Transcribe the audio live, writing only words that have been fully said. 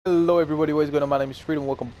Hello everybody, what is going on? My name is Freedom.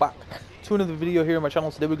 Welcome back to another video here on my channel.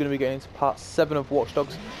 Today we're going to be getting into part 7 of Watch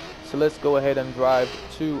Dogs. So let's go ahead and drive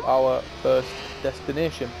to our first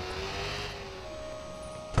destination.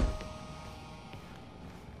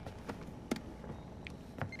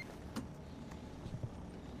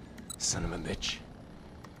 Son of a bitch.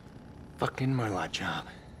 Fucking Marlot job.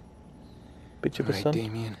 Bitch of a Alright, son.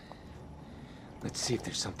 Damien. Let's see if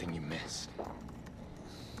there's something you missed.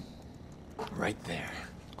 Right there.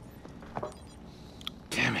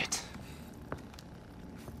 Damn it.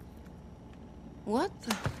 What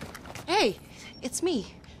the? Hey, it's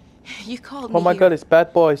me. You called me. Oh my god, it's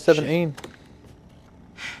Bad Boy 17.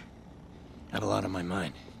 Had a lot on my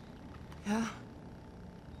mind. Yeah?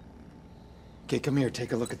 Okay, come here,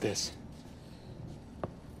 take a look at this.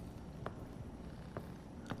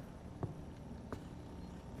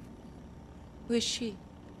 Who is she?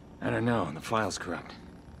 I don't know, the file's corrupt. Do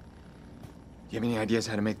you have any ideas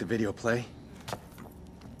how to make the video play?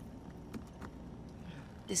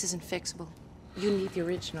 This isn't fixable. You need the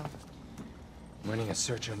original. I'm running a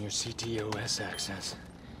search on your CTOS access.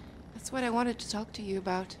 That's what I wanted to talk to you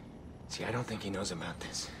about. See, I don't think he knows about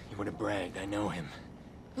this. He would have bragged, I know him.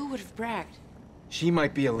 Who would have bragged? She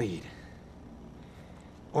might be a lead.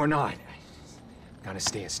 Or not. Gotta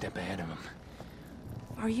stay a step ahead of him.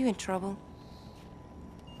 Are you in trouble?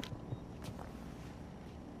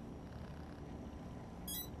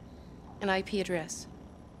 An IP address.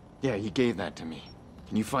 Yeah, he gave that to me.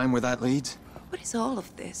 Can you find where that leads? What is all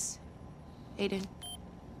of this? Aiden,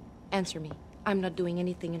 answer me. I'm not doing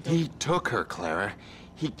anything until... He took her, Clara.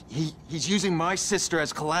 He's using my sister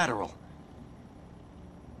as collateral.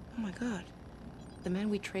 Oh my god. The man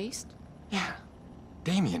we traced? Yeah.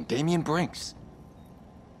 Damien Brinks.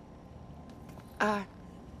 I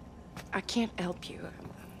can't help you.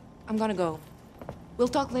 I'm gonna go. We'll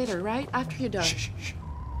talk later, right? After you're done. Shh.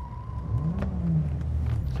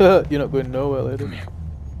 You're not going nowhere, lady. Come here.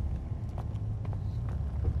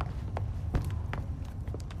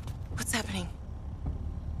 What's happening?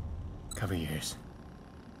 Cover your ears.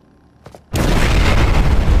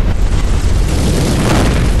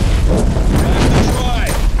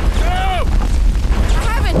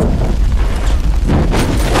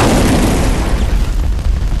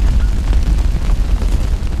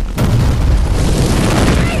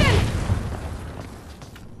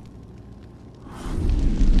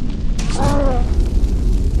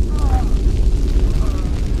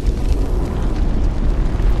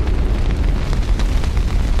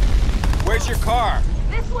 Where's your car?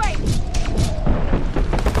 This way!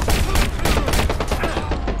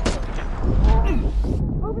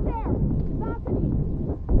 Over there! Balcony!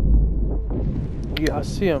 Yeah, I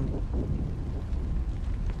see him.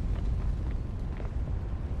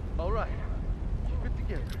 All right. Keep it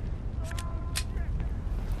together.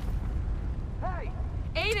 Hey!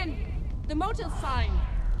 Aiden! The motel sign!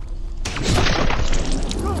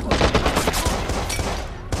 Move up!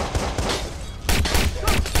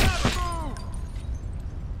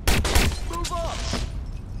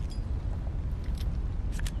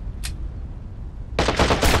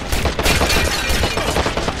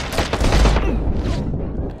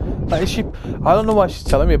 Like, I don't know why she's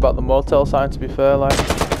telling me about the motel sign, to be fair, like. Need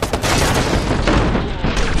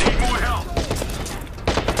more help!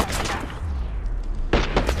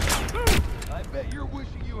 I bet you're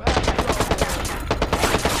wishing you had me.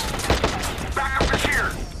 Backup is here!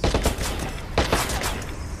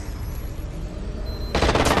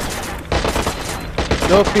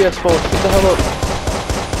 No PS4, shut the hell up.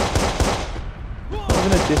 I'm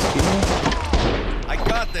gonna disc you. I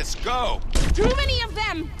got this, go! Too many of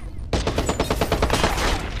them!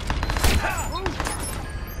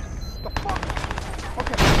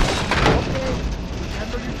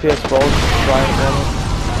 PS4 is flying at me.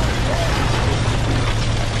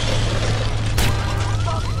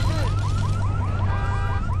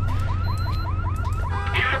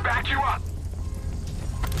 Here to back you up!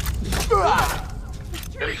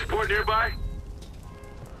 Any support nearby?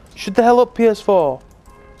 Shut the hell up, PS4.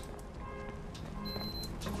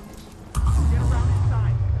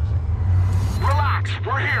 Relax,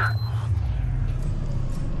 we're here!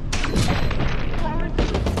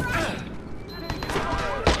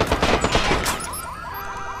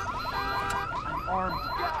 Arms,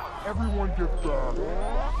 everyone get back.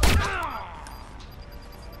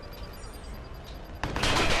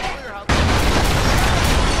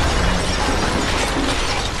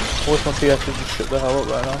 I wish my PS would just shut the hell up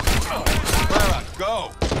right now. Clara,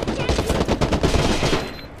 go!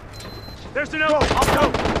 There's an open! I'll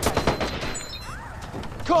go!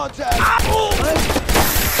 Contact!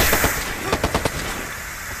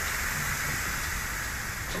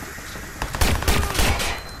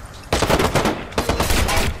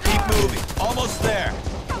 there.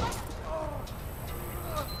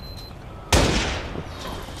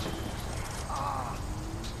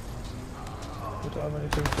 We don't have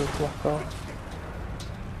anything to block out.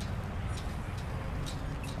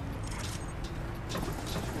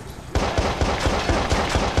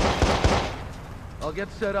 I'll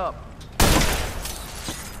get set up.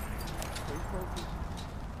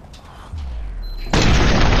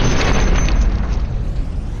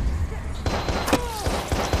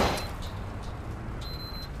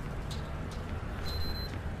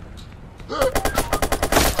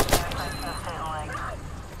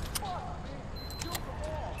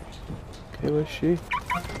 Okay, where's she?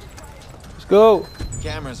 Let's go!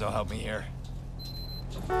 Cameras will help me here.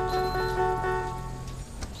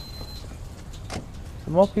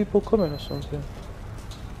 Some more people coming or something?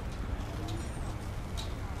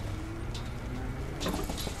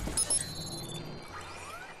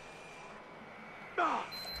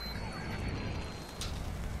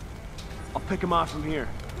 I'll pick him off from here.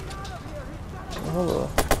 Oh, hello.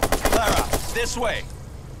 Clara, this way.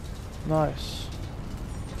 Nice.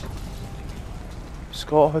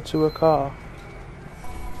 Escort her to her car.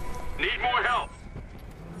 Need more help.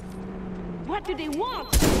 What do they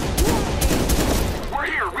want? We're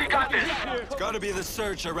here. We got this. It's gotta be the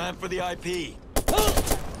search I ran for the IP.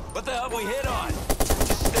 What the hell we hit on?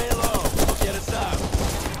 Just stay low. I'll get us out.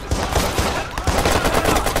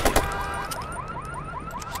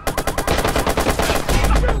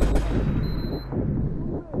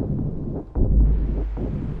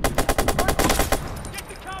 Get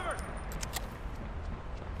to cover!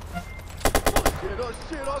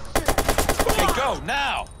 Okay, go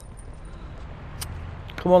now.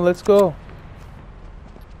 Come on, let's go.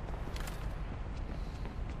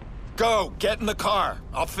 Go, get in the car.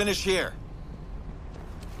 I'll finish here.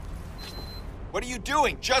 What are you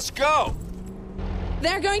doing? Just go!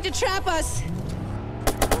 They're going to trap us.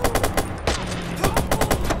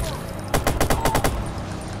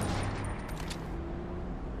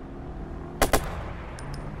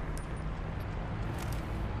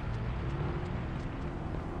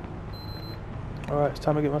 Alright, it's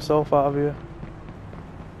time to get myself out of here.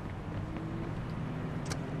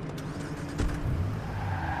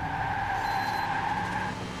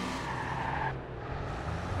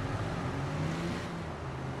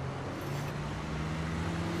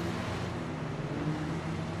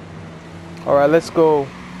 Alright, let's go.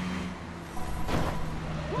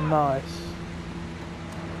 Nice.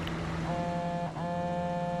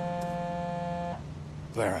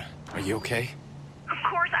 Clara, are you okay? Of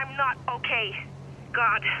course I'm not okay.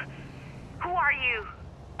 God, who are you?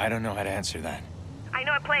 I don't know how to answer that. I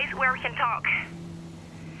know a place where we can talk.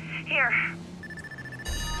 Here.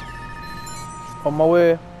 On my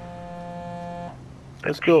way.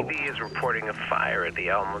 Let's go. TV is reporting a fire at the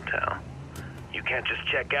Elm Motel. You can't just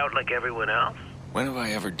check out like everyone else? When have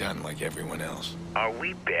I ever done like everyone else? Are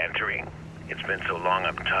we bantering? It's been so long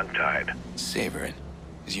I'm tongue-tied. Savor it,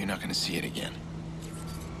 because you're not gonna see it again.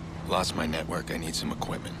 Lost my network, I need some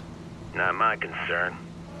equipment. Not my concern.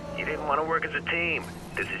 You didn't want to work as a team.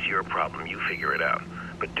 This is your problem, you figure it out.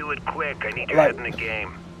 But do it quick, I need your head in the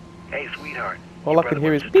game. Hey, sweetheart. All your I can brother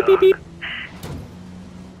hear is wants to beep, beep, talk. beep.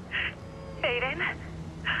 Aiden?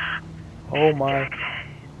 Oh my.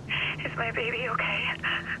 Is my baby okay?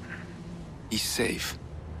 He's safe.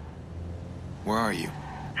 Where are you?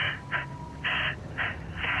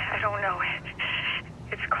 I don't know.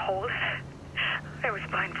 It's cold. I was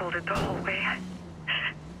blindfolded the whole way.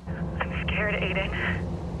 I'm scared, Aiden.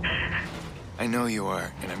 I know you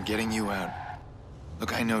are, and I'm getting you out.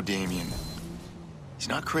 Look, I know Damien. He's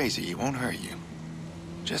not crazy, he won't hurt you.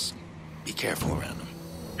 Just be careful around him.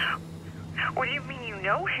 What do you mean you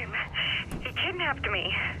know him? He kidnapped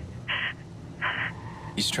me.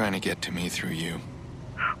 He's trying to get to me through you.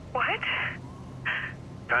 What?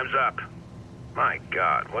 Time's up. My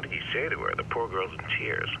God, what did you say to her? The poor girl's in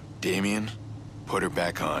tears. Damien, put her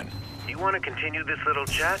back on. You want to continue this little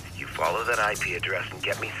chat? You follow that IP address and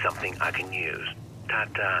get me something I can use.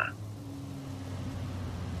 Ta-ta.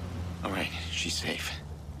 All right, she's safe.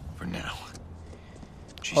 For now.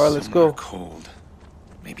 She's All right, let's somewhere go. cold.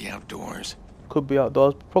 Maybe outdoors. Could be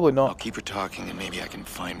outdoors, probably I'll not. keep her talking and maybe I can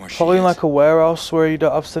find where Probably she in is. like a warehouse where you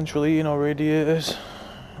don't have central heating or radiators.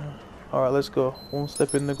 Alright, let's go. One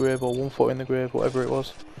step in the grave or 1 foot in the grave, whatever it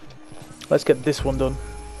was. Let's get this one done.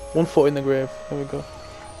 1 foot in the grave. There we go.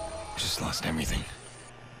 Just lost everything.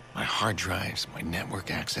 My hard drives, my network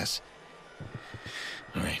access.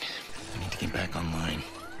 All right, I need to get back online.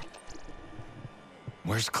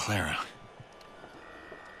 Where's Clara?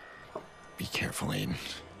 Be careful, Aiden.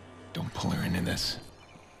 Don't pull her into this.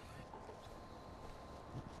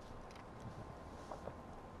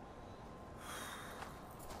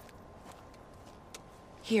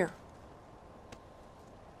 Here.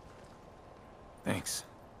 Thanks.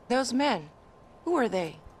 Those men. Who are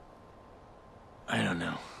they? I don't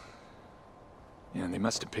know. Yeah, they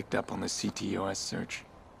must have picked up on the CTOS search.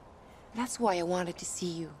 That's why I wanted to see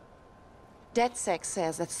you. DedSec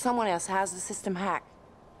says that someone else has the system hacked.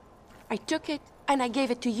 I took it, and I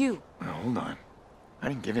gave it to you. Now, hold on. I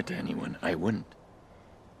didn't give it to anyone. I wouldn't.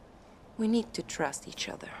 We need to trust each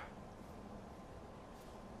other.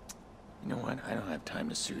 You know what? I don't have time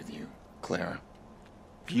to soothe you, Clara.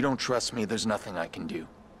 If you don't trust me, there's nothing I can do.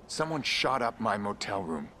 Someone shot up my motel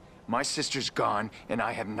room. My sister's gone, and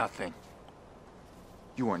I have nothing.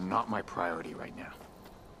 You are not my priority right now.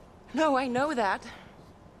 No, I know that.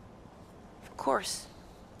 Of course.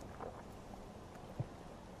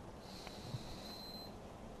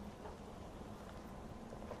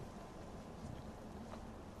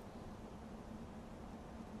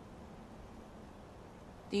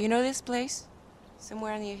 Do you know this place?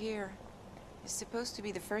 Somewhere near here. It's supposed to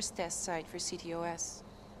be the first test site for CTOS.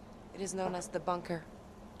 It is known as the bunker.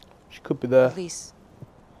 She could be there. At least,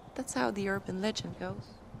 that's how the urban legend goes.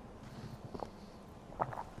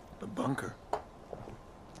 The bunker?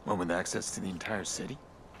 One with access to the entire city?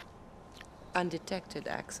 Undetected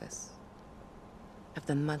access. I've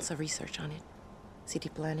done months of research on it. City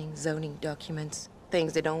planning, zoning documents,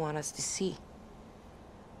 things they don't want us to see.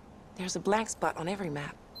 There's a blank spot on every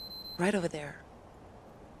map. Right over there.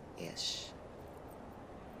 Ish.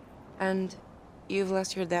 And you've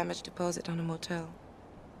lost your damage deposit on a motel.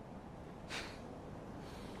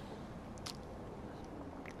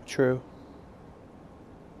 True.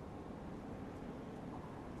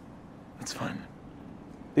 It's fine.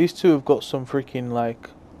 These two have got some freaking, like,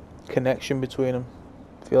 connection between them.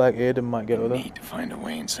 I feel like Aiden might get with her. We need to find a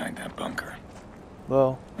way inside that bunker.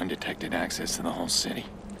 Well, Undetected access to the whole city.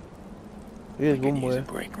 here's We could one use way. a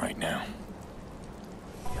break right now.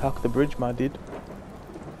 Hack the bridge, my dude.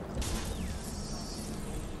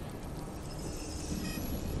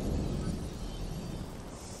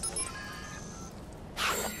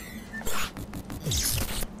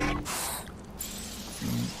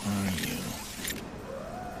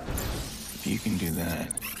 If you can do that,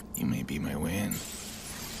 you may be my way in.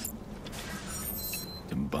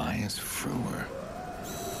 Tobias Frewer.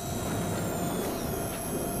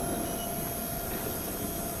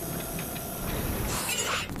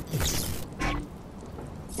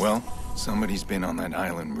 Well, somebody's been on that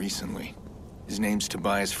island recently. His name's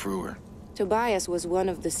Tobias Frewer. Tobias was one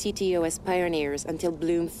of the CTOS pioneers until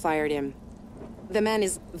Bloom fired him. The man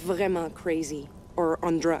is vraiment crazy. Or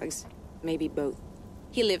on drugs. Maybe both.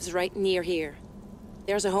 He lives right near here.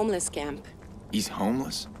 There's a homeless camp. He's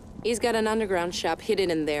homeless? He's got an underground shop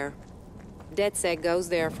hidden in there. DedSec goes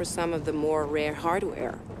there for some of the more rare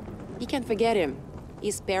hardware. You can't forget him.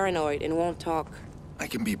 He's paranoid and won't talk. I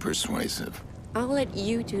can be persuasive. I'll let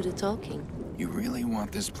you do the talking. You really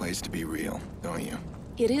want this place to be real, don't you?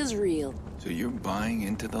 It is real. So you're buying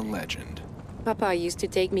into the legend. Papa used to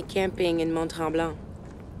take me camping in Mont Tremblant.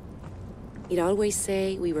 He'd always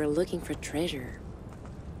say we were looking for treasure.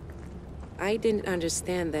 I didn't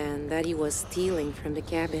understand then that he was stealing from the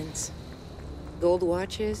cabins. Gold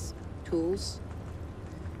watches, tools.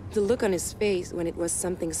 The look on his face when it was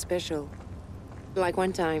something special. Like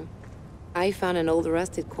one time, I found an old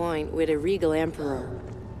rusted coin with a regal emperor.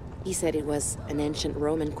 He said it was an ancient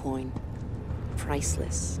Roman coin.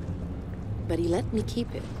 Priceless. But he let me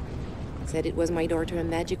keep it. Said it was my door to a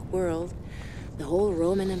magic world, the whole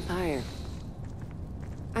Roman Empire.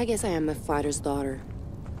 I guess I am a fighter's daughter.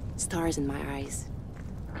 Stars in my eyes.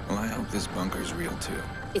 Well, I hope this bunker's real too.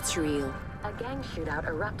 It's real. A gang shootout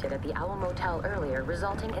erupted at the Owl Motel earlier,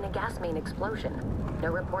 resulting in a gas main explosion. No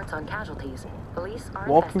reports on casualties. Police are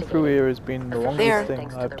Walking through investigating. here has been the longest There.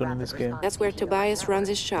 thing I've done in this game. That's where Tobias runs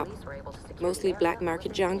his shop. Mostly black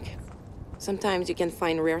market junk. Sometimes you can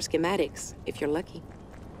find rare schematics, if you're lucky.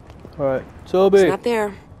 Alright, Toby! It's not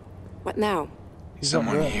there. What now? He's not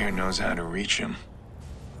Someone there. here knows how to reach him.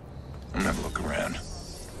 I'm gonna have a look around.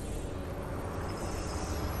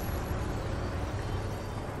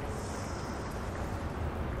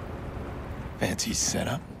 Fancy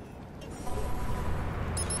setup?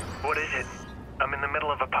 What is it? I'm in the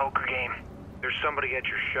middle of a poker game. There's somebody at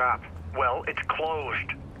your shop. Well, it's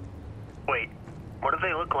closed. Wait, what do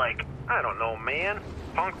they look like? I don't know, man.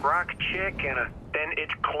 Punk rock chick and a... Then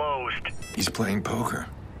it's closed. He's playing poker.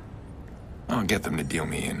 I'll get them to deal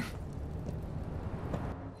me in.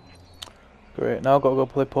 Great, now I've got to go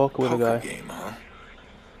play poker with a Poker guy. game, huh?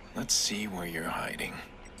 Let's see where you're hiding.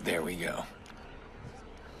 There we go.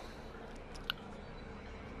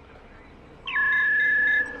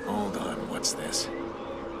 Hold on, what's this?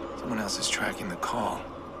 Someone else is tracking the call.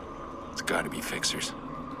 It's gotta be fixers.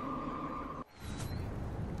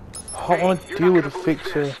 I don't want to deal with the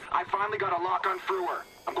fixer. I finally got a lock on Frewer.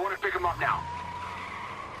 I'm going to pick him up now.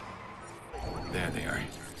 There they are.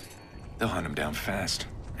 They'll hunt him down fast.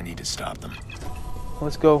 I need to stop them.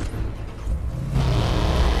 Let's go.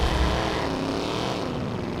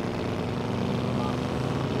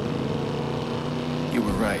 You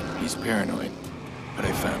were right. He's paranoid. But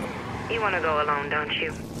I found him. You want to go alone, don't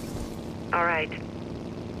you? All right.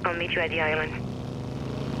 I'll meet you at the island.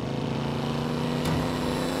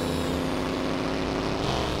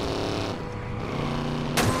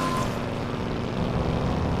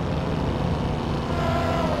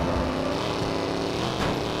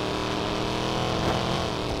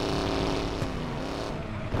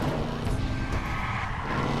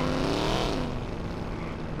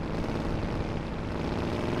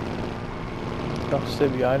 Have to stay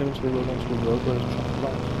behind him so he goes onto the road where there's traffic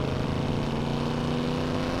lights.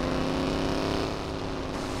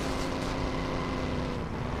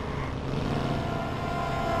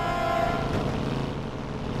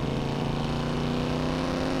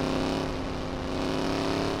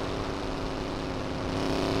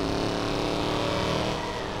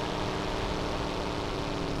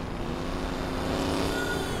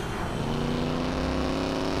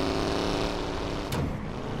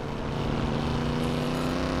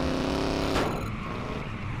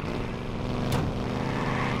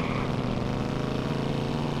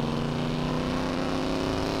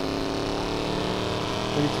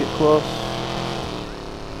 We need to get close.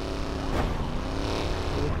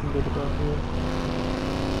 Looking good about here.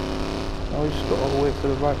 Now we just got to wait for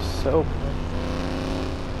the right setup.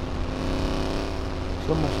 It's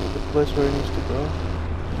almost at the place where he needs to go.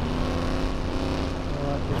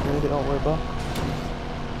 Alright, he's made it all the way back.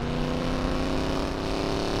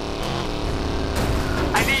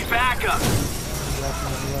 I need backup.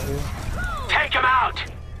 Take him out.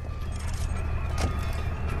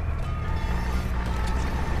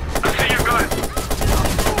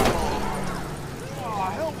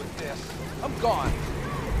 I'm gone.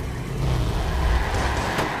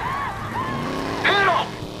 Hit him!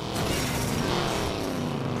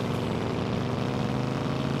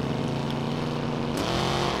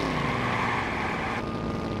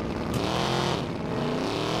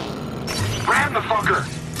 Ram the fucker!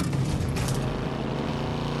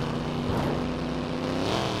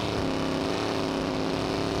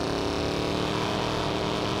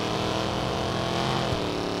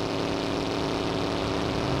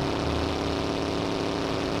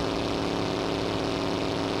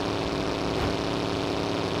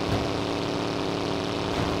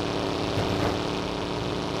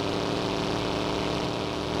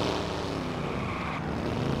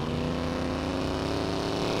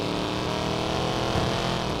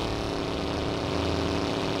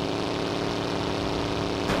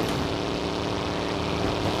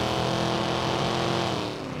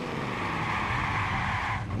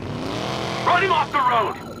 Run him off the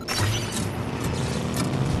road!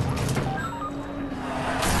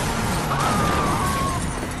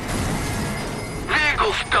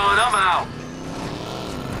 Vehicle's done, I'm out.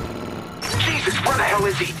 Jesus, where the hell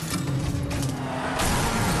is he?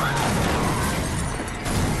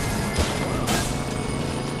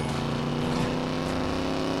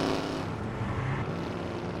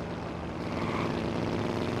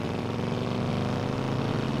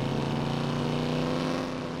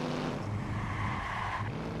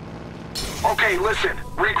 Okay, listen,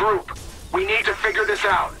 regroup. We need to figure this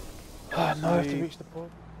out. Now I have to reach the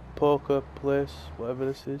poker place, whatever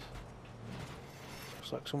this is.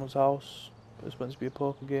 Looks like someone's house, but it's meant to be a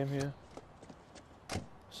poker game here.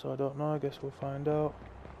 So I don't know, I guess we'll find out.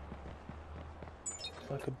 It's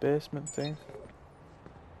like a basement thing.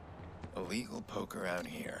 Illegal poker out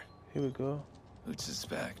here. Here we go. Who'd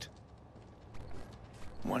suspect?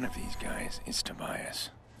 One of these guys is Tobias.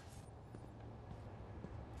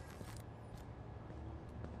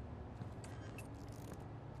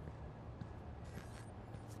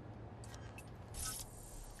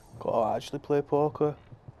 Gotta actually play poker.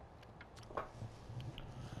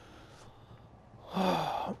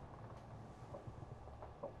 Because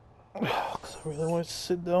I really wanted to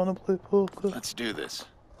sit down and play poker. Let's do this.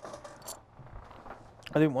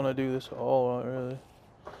 I didn't want to do this at all, not really.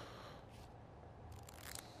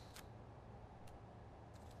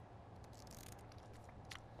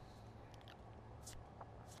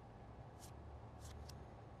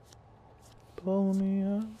 Blow me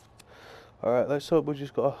up. Alright, let's hope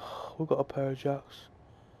we've got a pair of jacks.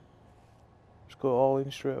 Just go all in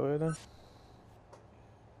straight away then.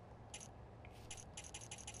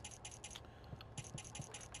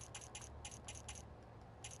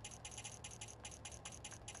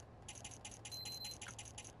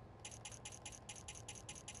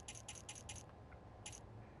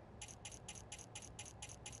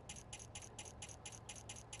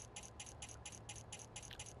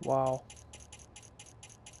 Wow.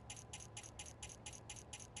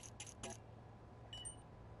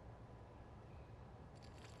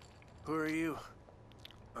 Who are you?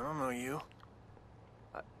 I don't know you.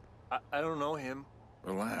 I don't know him.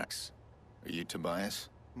 Relax. Are you Tobias?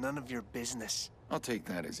 None of your business. I'll take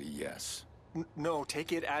that as a yes. No,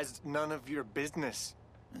 take it as none of your business.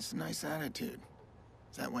 That's a nice attitude.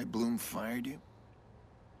 Is that why Bloom fired you?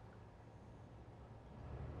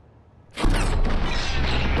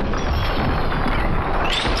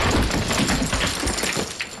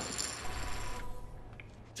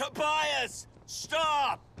 Tobias!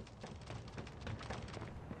 Stop!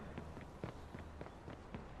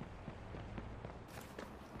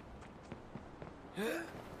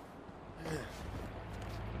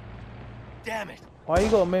 Damn it! Why you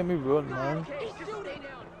gotta make me run, man?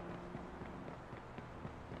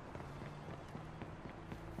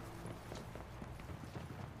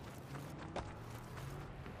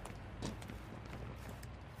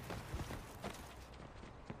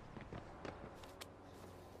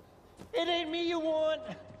 It ain't me you want.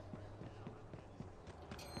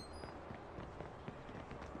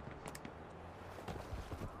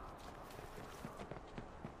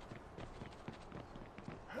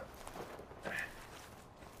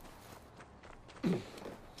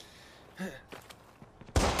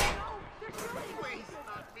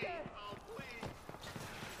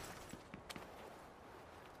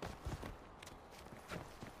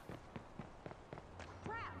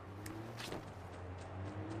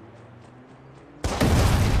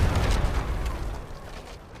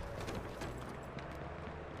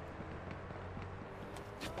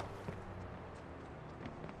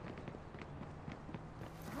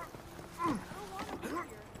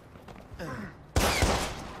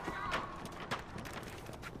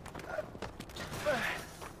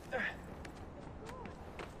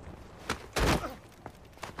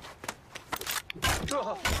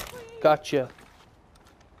 Gotcha.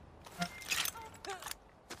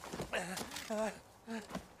 All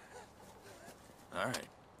right.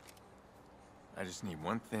 I just need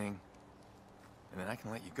one thing, and then I can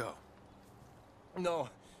let you go. No,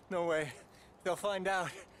 no way. They'll find out.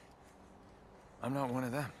 I'm not one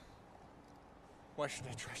of them. Why should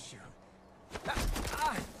I trust you?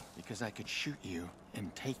 Because I could shoot you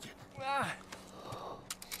and take it.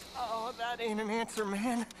 Oh, that ain't an answer,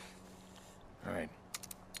 man. All right.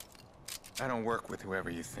 I don't work with whoever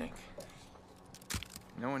you think.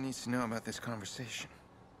 No one needs to know about this conversation.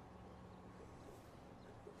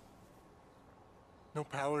 No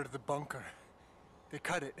power to the bunker. They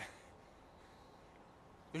cut it.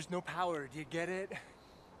 There's no power, do you get it?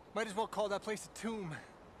 Might as well call that place a tomb.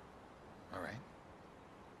 All right.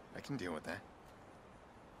 I can deal with that.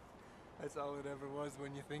 That's all it ever was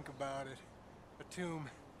when you think about it. A tomb.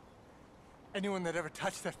 Anyone that ever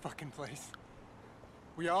touched that fucking place.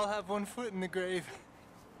 We all have one foot in the grave,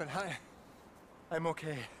 but I'm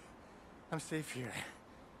okay. I'm safe here.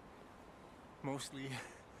 Mostly.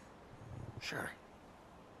 Sure.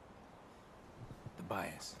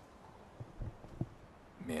 Tobias.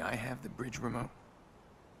 May I have the bridge remote?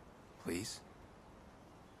 Please?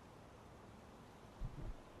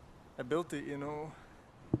 I built it, you know.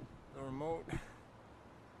 The remote.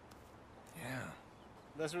 Yeah.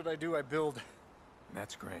 That's what I do, I build.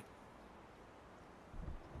 That's great.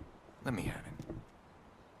 Let me have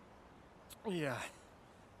it. Yeah.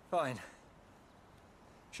 Fine.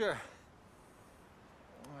 Sure.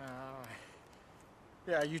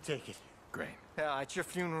 Yeah, you take it. Great. Yeah, it's your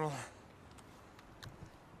funeral.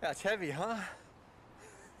 Yeah, it's heavy, huh?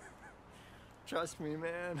 Trust me,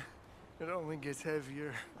 man. It only gets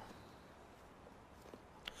heavier.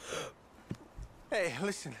 Hey,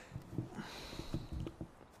 listen.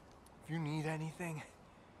 If you need anything,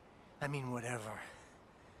 I mean whatever,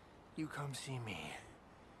 you come see me.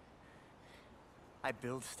 I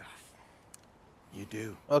build stuff. You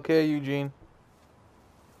do. Okay, Eugene.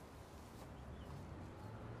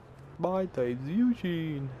 Bye, Tides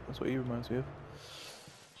Eugene. That's what he reminds me of.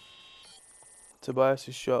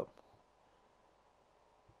 Tobias' shop.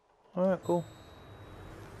 Alright, cool.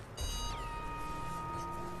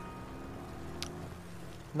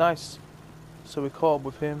 Nice. So we caught up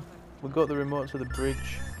with him. We got the remote to the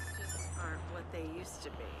bridge. Aren't what they used to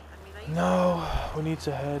be. No, we need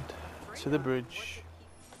to head to the bridge.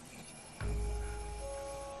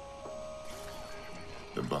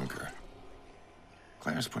 The bunker.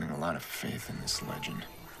 Claire's putting a lot of faith in this legend.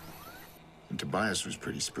 And Tobias was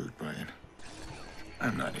pretty spooked by it.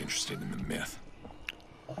 I'm not interested in the myth.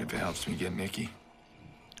 If it helps me get Nikki,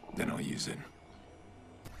 then I'll use it.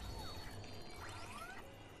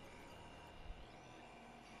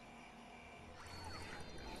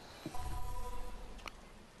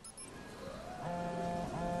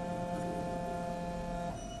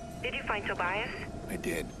 Did you find Tobias? I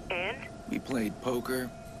did. And? We played poker,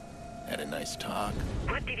 had a nice talk.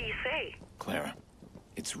 What did he say? Clara,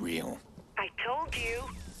 it's real. I told you.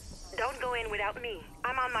 Don't go in without me.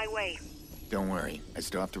 I'm on my way. Don't worry. I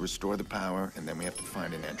still have to restore the power, and then we have to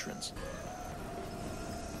find an entrance.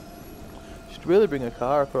 Should really bring a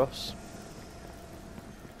car across.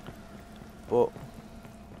 But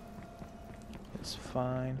it's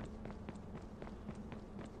fine.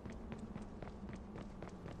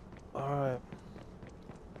 Alright.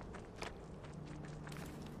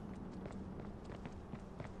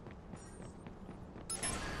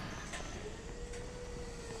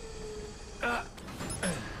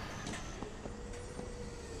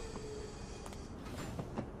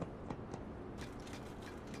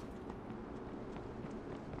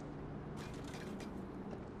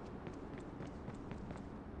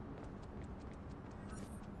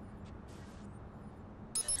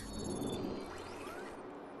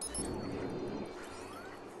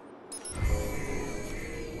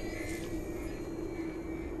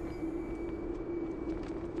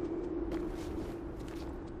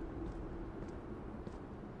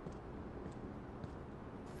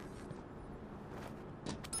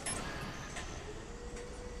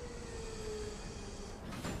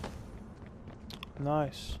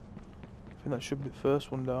 Nice. I think that should be the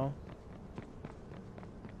first one down.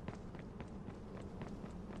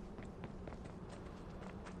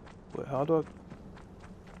 Wait, how do I...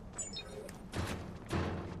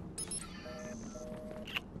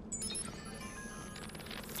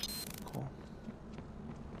 Cool.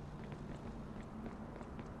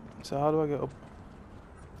 So how do I get up?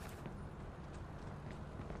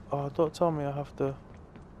 Oh, don't tell me I have to...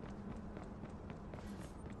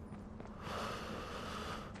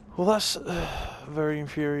 Well, that's very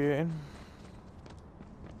infuriating.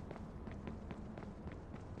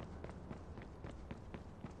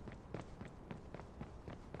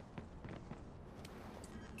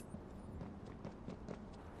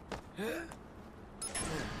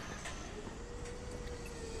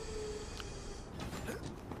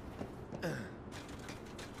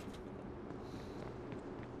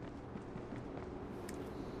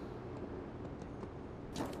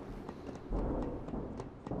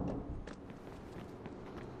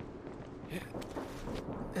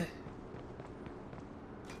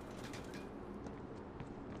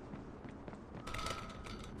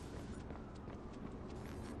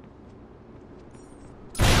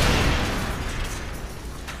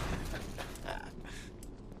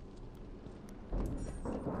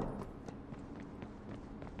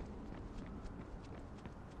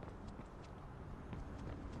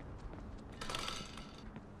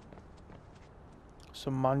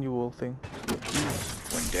 Some manual thing.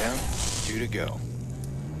 One down, 2 to go.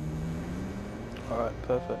 Alright,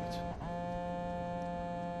 perfect.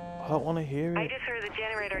 I don't want to hear I it. just heard the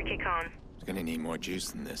generator kick on. It's gonna need more juice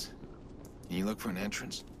than this. Can you look for an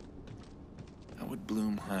entrance? How would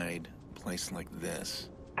Bloom hide a place like this?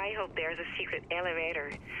 I hope there's a secret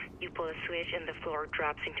elevator. You pull a switch and the floor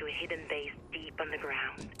drops into a hidden base deep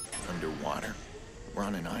underground. Underwater? We're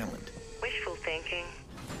on an island. Wishful thinking.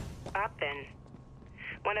 Up then.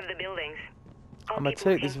 One of the buildings. All I'm gonna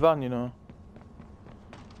people take this van, you know.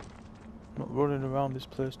 I'm not running around this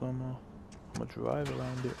place no more. I'm gonna drive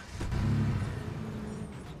around it.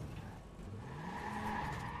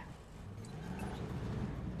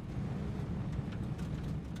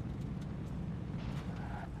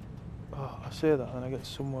 Oh, I say that and I get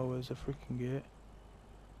somewhere where there's a freaking gate.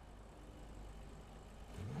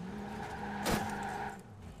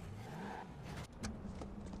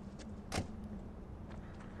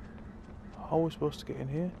 How are we supposed to get in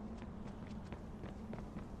here?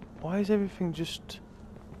 Why is everything just...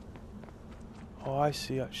 Oh, I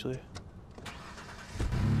see actually.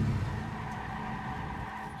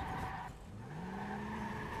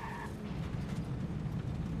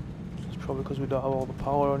 It's probably because we don't have all the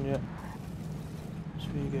power on yet. So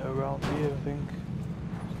you get around here, I think.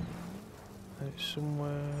 And it's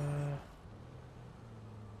somewhere...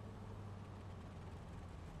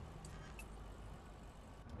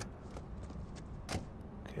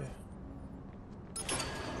 Okay.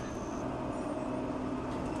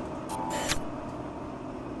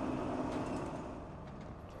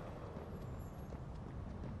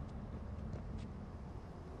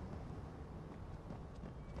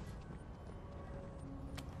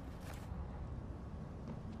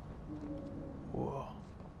 Whoa.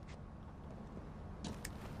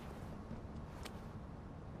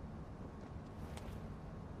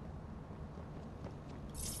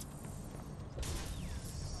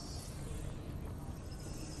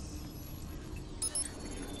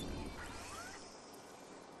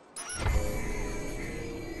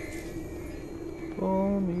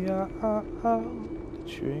 me out, the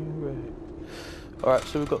train wreck. Alright,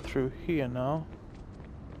 so we've got through here now.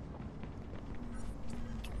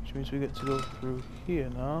 Which means we get to go through here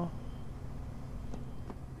now.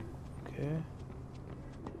 Okay.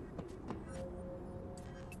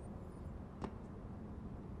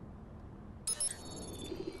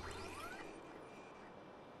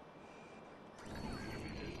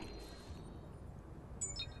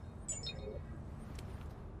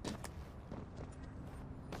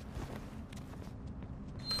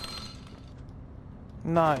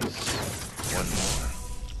 Nice. One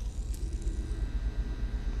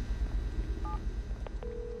more.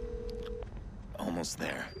 Almost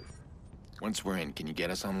there. Once we're in, can you get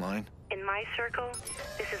us online? In my circle,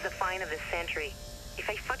 this is the find of the century. If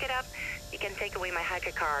I fuck it up, you can take away my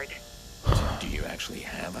hacker card. Do you actually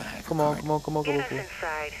have a hacker Come on, card? come on, come on, come Get on. us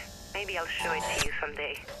inside. Maybe I'll show it to you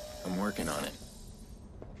someday. I'm working on it.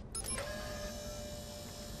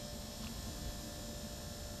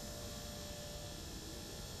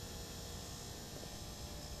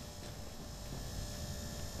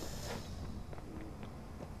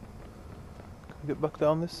 Can we get back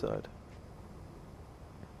down this side?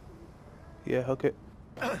 Yeah, okay.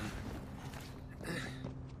 You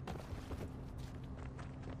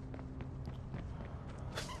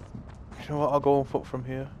know what, I'll go on foot from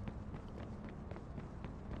here.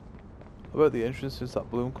 How about the entrance is that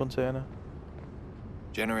bloom container?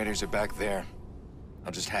 Generators are back there.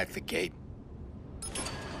 I'll just hack the gate.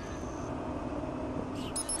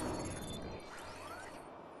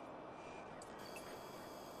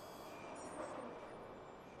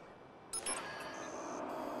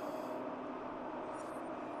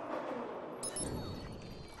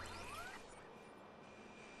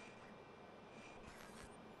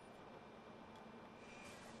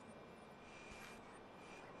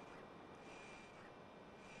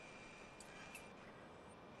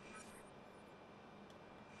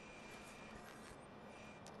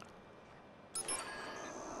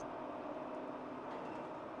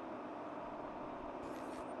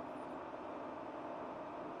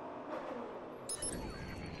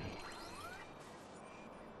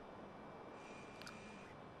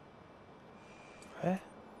 Eh?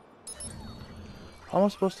 How am I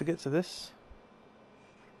supposed to get to this?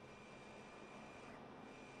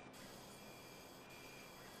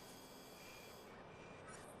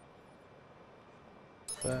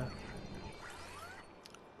 There.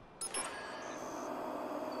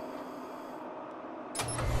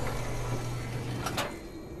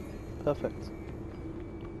 Perfect.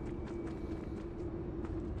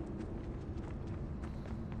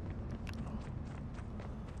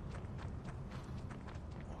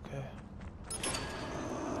 Okay.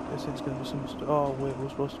 Guess it's gonna be some oh wait, we're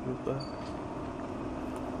supposed to be up there.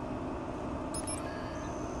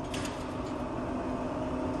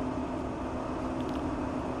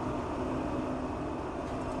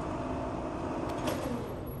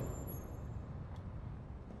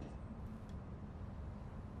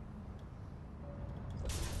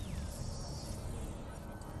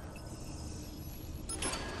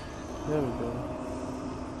 There we go.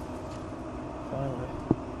 Finally.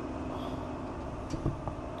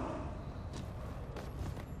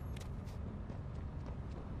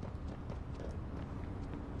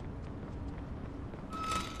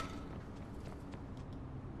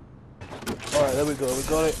 Alright, there we go, we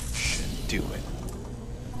got it. Should do it.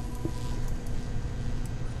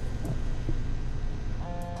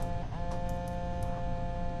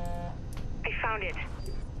 I found it.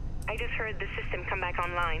 I just heard the system come back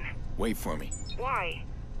online. Wait for me. Why?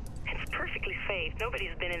 It's perfectly safe.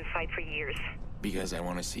 Nobody's been inside for years. Because I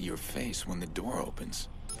want to see your face when the door opens.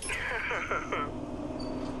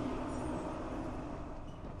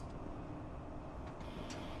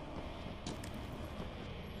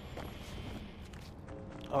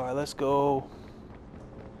 Alright, let's go.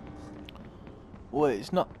 Wait,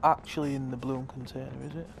 it's not actually in the bloom container,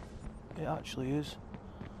 is it? It actually is.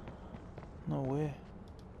 No way.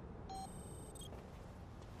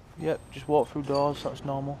 Yep, just walk through doors, that's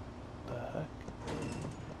normal. What the heck?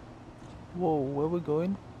 Whoa, where are we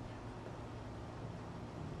going?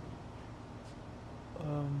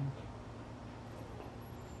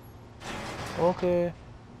 Okay.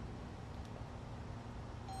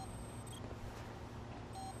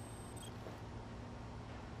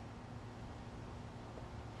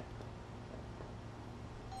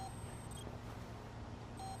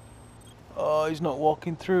 Oh, he's not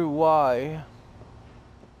walking through, why?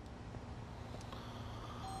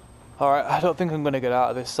 Alright, I don't think I'm going to get out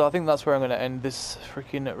of this, so I think that's where I'm going to end this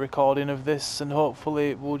freaking recording of this, and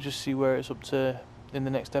hopefully we'll just see where it's up to in the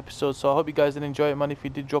next episode. So I hope you guys did enjoy it, man. If you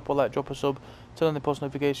did, drop a like, drop a sub, turn on the post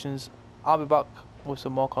notifications. I'll be back with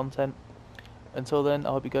some more content. Until then, I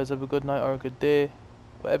hope you guys have a good night or a good day.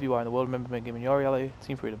 Wherever you are in the world, remember, make gaming your reality.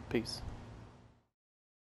 Team Freedom. Peace.